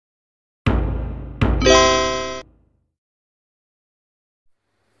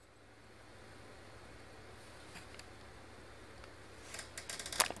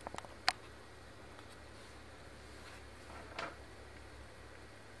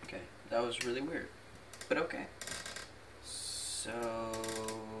Okay, that was really weird, but okay. So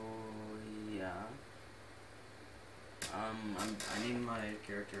yeah, I named my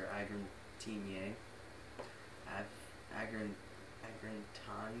character Agrentaniae. Agrentaniae.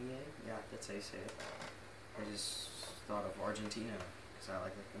 Yeah, that's how you say it. I just thought of Argentina because I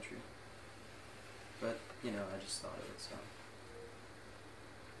like that country. But you know, I just thought of it. So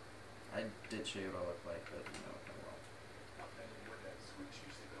I did show you what I look like, but you know, kind of well. When that switch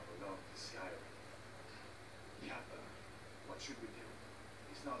used to go along to Skyrim. Yeah, what should we do?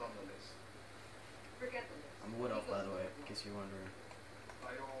 He's not on the list. Forget the list. I'm a wood elf, by the way, in case you're wondering.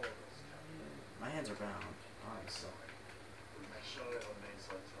 By all of us, My hands are bound. Alright, so we may show it on main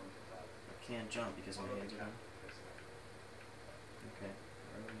side from the battle. I can't jump because my hands are bound. Okay.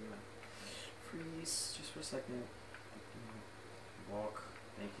 Freeze, just for a second. Walk.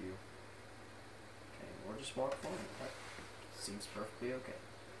 Thank you. Okay, or just walk forward. That seems perfectly okay.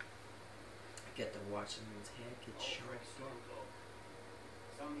 I get to watch someone's head get shot.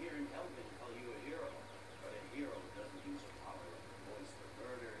 Some here in Helgen call you a hero, but a hero doesn't use a power like a voice to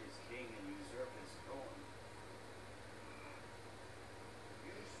murder his king and usurp his throne.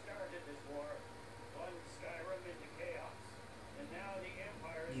 You started this war, plunged Skyrim into chaos, and now the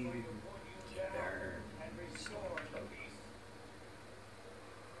Empire is going to put you down and restore the peace.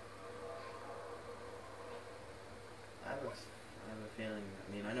 I have a feeling. I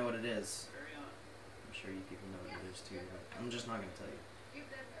mean, I know what it is. I'm sure you people know what it is too, but I'm just not gonna tell you.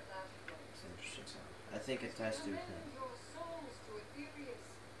 It's an interesting sound. I think it has to do with him.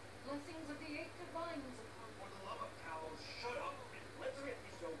 Blessings of the eight divines upon For the love of cows, shut up and let's get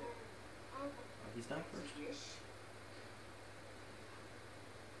this over. Oh, he's not first.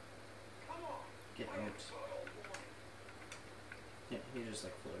 Come on. Get out. Yeah, he just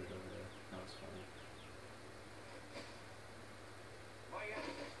like floated over there. That was funny. My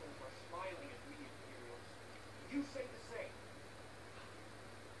ancestors are smiling at me, Imperials. You say the same.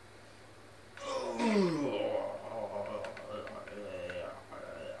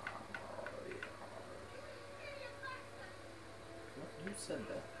 Who said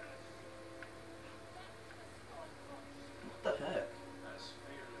that? What the heck?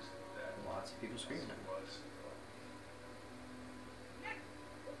 Lots of people screaming at me.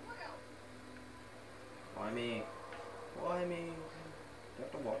 Why me? Why me? You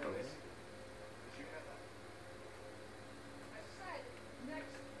have to walk over.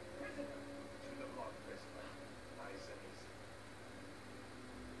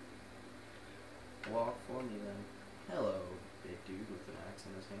 Walk for me then. Hello, big dude with an axe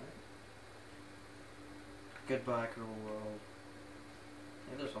in his hand. Goodbye, cruel world.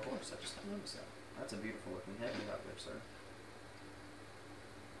 Hey, there's a horse. I just didn't notice that. That's a beautiful looking head you got there, sir.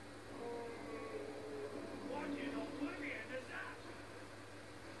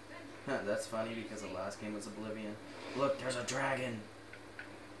 That's funny because the last game was Oblivion. Look, there's a dragon.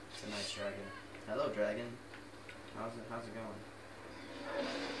 It's a nice dragon. Hello, dragon. How's it going?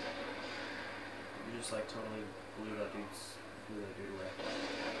 You just like totally blew that dude away.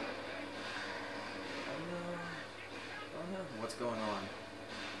 Oh no. Oh no. What's going on?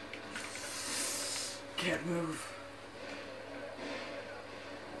 Can't move.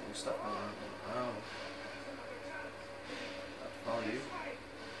 You're stuck on it. Oh. I'll follow you.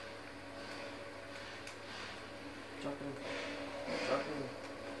 Jumping. Jumping.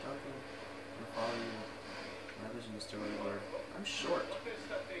 Jumping. I'm gonna follow you. My vision is totally blurred. I'm short.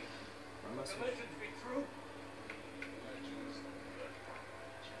 Why must I?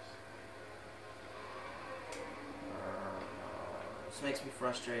 This makes me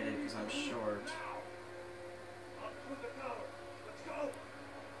frustrated because I'm short.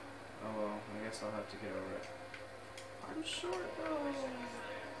 Oh well, I guess I'll have to get over it. I'm short though.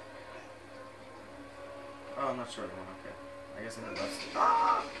 Oh, I'm not short one. Okay. I guess I hit left.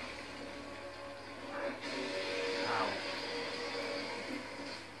 Ah! Ow.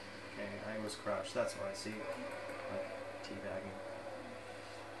 Okay, I was crouched. That's why I see. Like teabagging.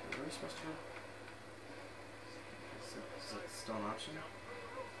 Where are we supposed to go? Is it still an option?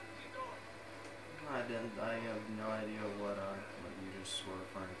 I have no idea what you just were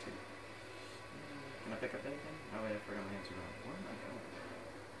referring to. Can I pick up anything? Oh wait, I forgot my hands are going. Where am I going?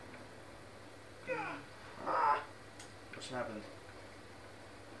 Ah! What happened?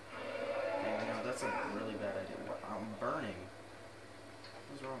 Okay, you know, that's a really bad idea. What? I'm burning.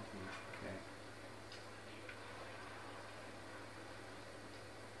 What's wrong with me? Okay.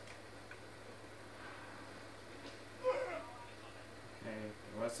 Okay,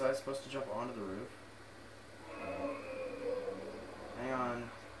 was I supposed to jump onto the roof? Hang on.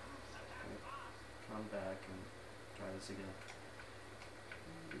 Come back and try this again.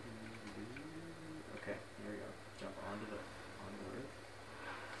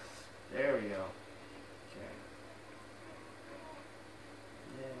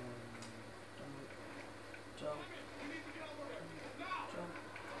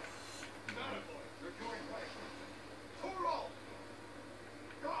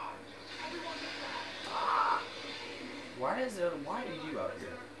 Why are you out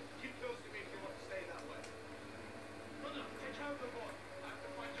here? Keep close to me if you want to stay that way. Brother, take care of the boy. I have to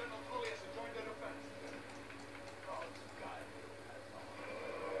find General Tullius and join the defense. Oh, Sky.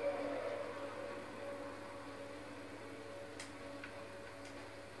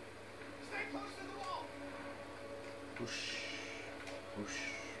 Stay close to the wall. Whoosh. Whoosh.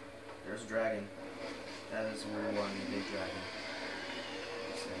 There's a dragon. That is one big dragon.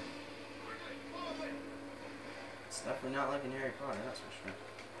 It's definitely not like in Harry Potter, that's for sure.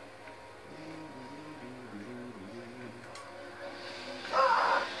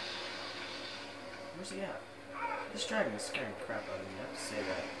 Where's he at? This dragon is scaring the crap out of me, I have to say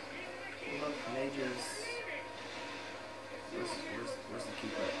that. Look, mages. Where's the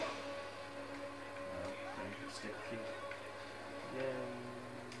keeper? Okay, stick the key. Yeah.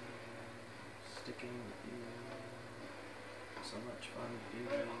 Sticking with you. So much fun to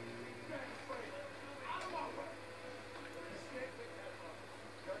do.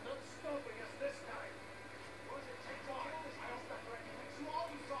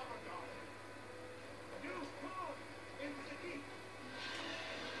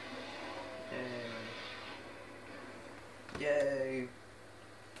 Yay!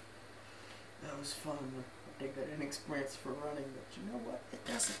 That was fun. I got an experience for running, but you know what? It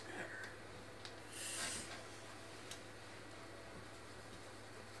doesn't matter.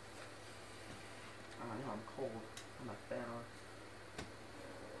 Oh, now I'm cold. I'm a fan.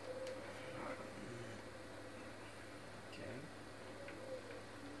 Okay.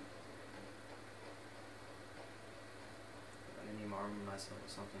 I need to arm myself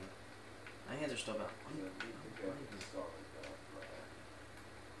with something. My hands are still bound.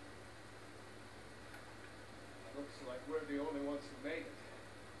 Looks like we're the only ones who made it.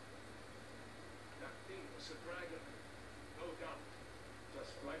 That thing was a dragon. No doubt.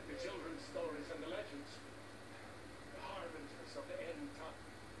 Just like the children's stories and the legends. The harbingers of the end time.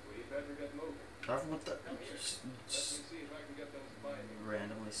 We better get moving. What the? Come here. Let me see if I can get those bindings.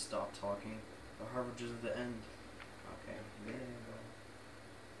 Randomly stop talking. The harbingers of the end. Okay. Yeah.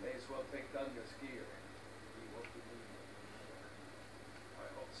 May as well take down your skier. We won't be moving. I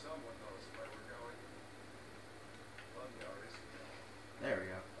hope someone knows where we're going. There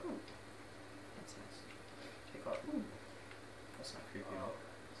we go. Ooh. That's nice. Take off. Ooh. That's not creepy at all.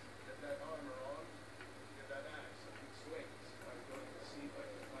 Get that armor on. Get that axe and swings. I'm going to see if I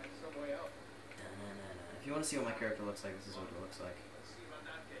can find some way out. If you want to see what my character looks like, this is what it looks like. Let's see about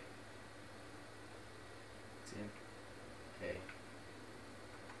that gate. See him? Okay. I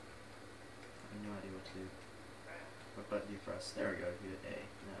have no idea what to do. What button do you press? There we go. You hit A.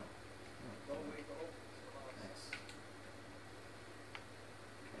 No. Don't wait to open. X.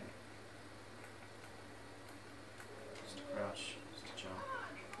 Okay. Just crouch. Just jump.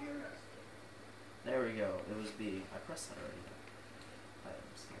 There we go. It was B. I pressed that already.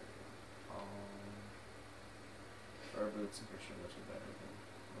 Items. There we go. Fur boots, I'm pretty sure those are better than.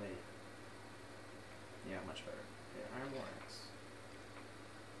 Wait. Yeah, much better. Yeah, iron war axe.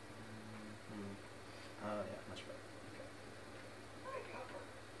 Yeah, much better. Okay.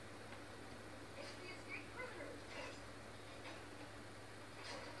 It's the escaped prisoners.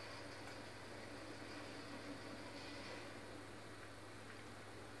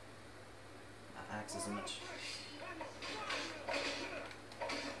 Axe isn't much.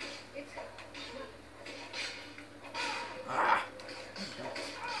 Ah!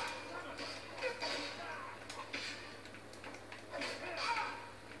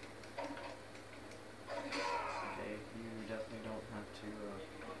 Okay, you definitely don't have to,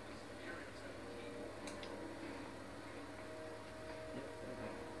 Yep, there we go.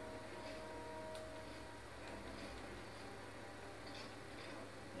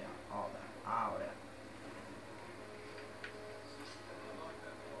 Yeah, all that. All that.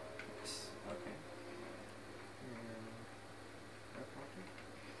 Yes, okay.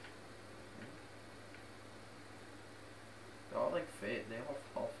 They all like they all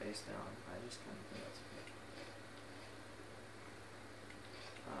fall face down. I just kind of think that's good.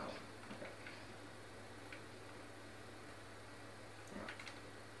 Okay. Yeah.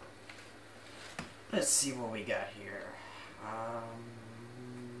 Let's see what we got here.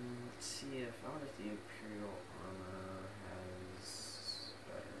 Let's see if I wonder if the Imperial armor has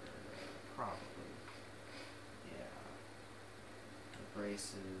better. Probably. Yeah. The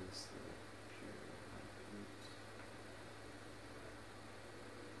braces, the Imperial boots.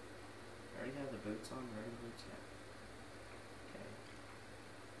 I already have the boots on, regular boots, yeah. Okay.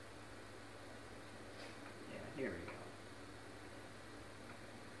 Yeah, here we go.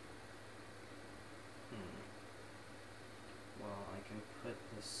 Well, I can put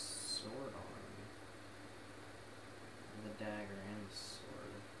this sword on. And the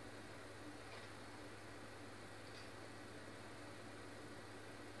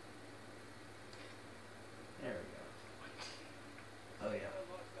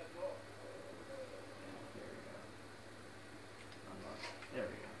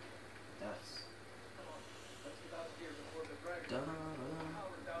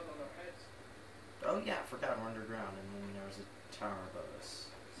yeah, I forgot we're underground, and then there was a tower above us.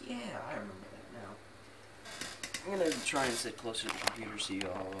 Yeah, I remember that now. I'm gonna try and sit closer to the computer so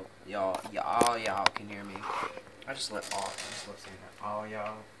y'all can hear me. I just let saying that. All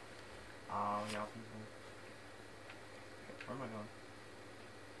y'all people. Okay, where am I going?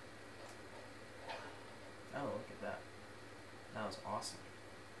 Oh, look at that. That was awesome.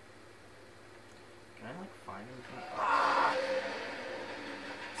 Can I like find anything? Ah!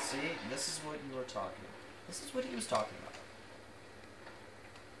 See, this is what you were talking. This is what he was talking about.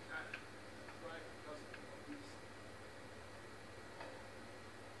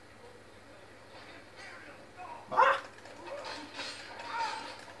 Ah!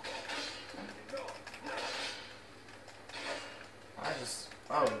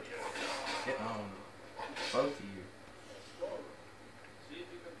 Get on. Both of you.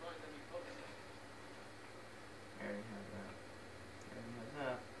 I already have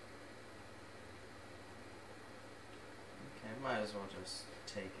that. Okay, might as well just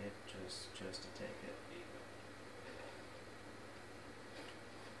take it, just to take it.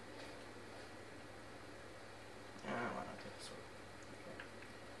 Why not take the sword? Okay.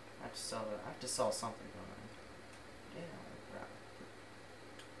 I have to sell that. I have to sell something, don't I? Yeah, I'll grab it.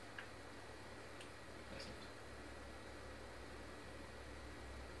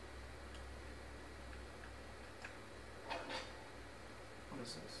 What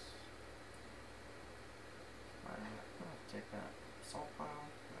is this? I'll take that. Salt pile?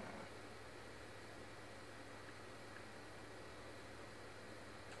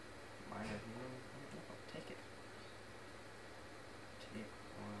 Minor healing? I'll take it. Take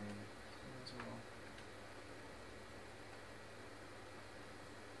one as well.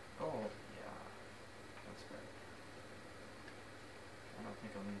 Oh, yeah. That's better. I don't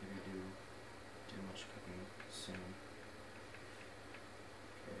think I'll need to do too much cooking soon.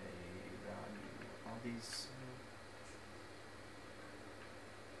 Okay, value. All these.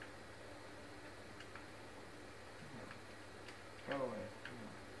 Go away.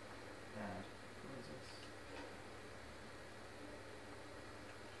 Bad. What is this?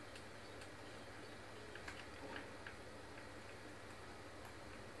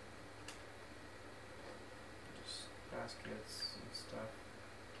 Just baskets and stuff.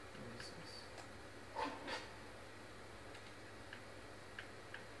 What is this?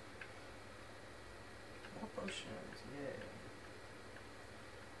 More potions, yay.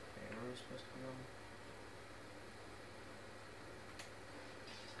 Okay, where are we supposed to be going?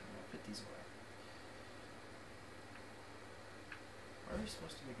 I'm gonna put these away. Where are we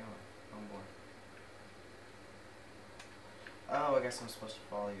supposed to be going? Oh boy. Oh, I guess I'm supposed to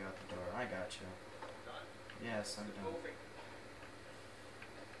follow you out the door. I got you. Yes, I'm done.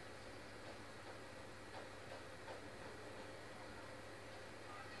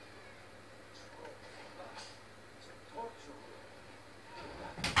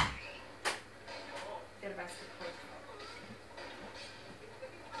 Get a basket for it.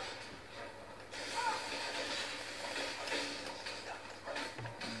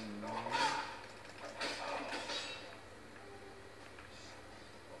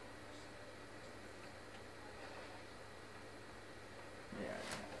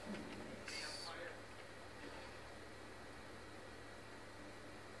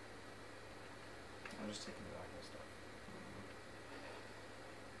 I'm just taking the back of stuff.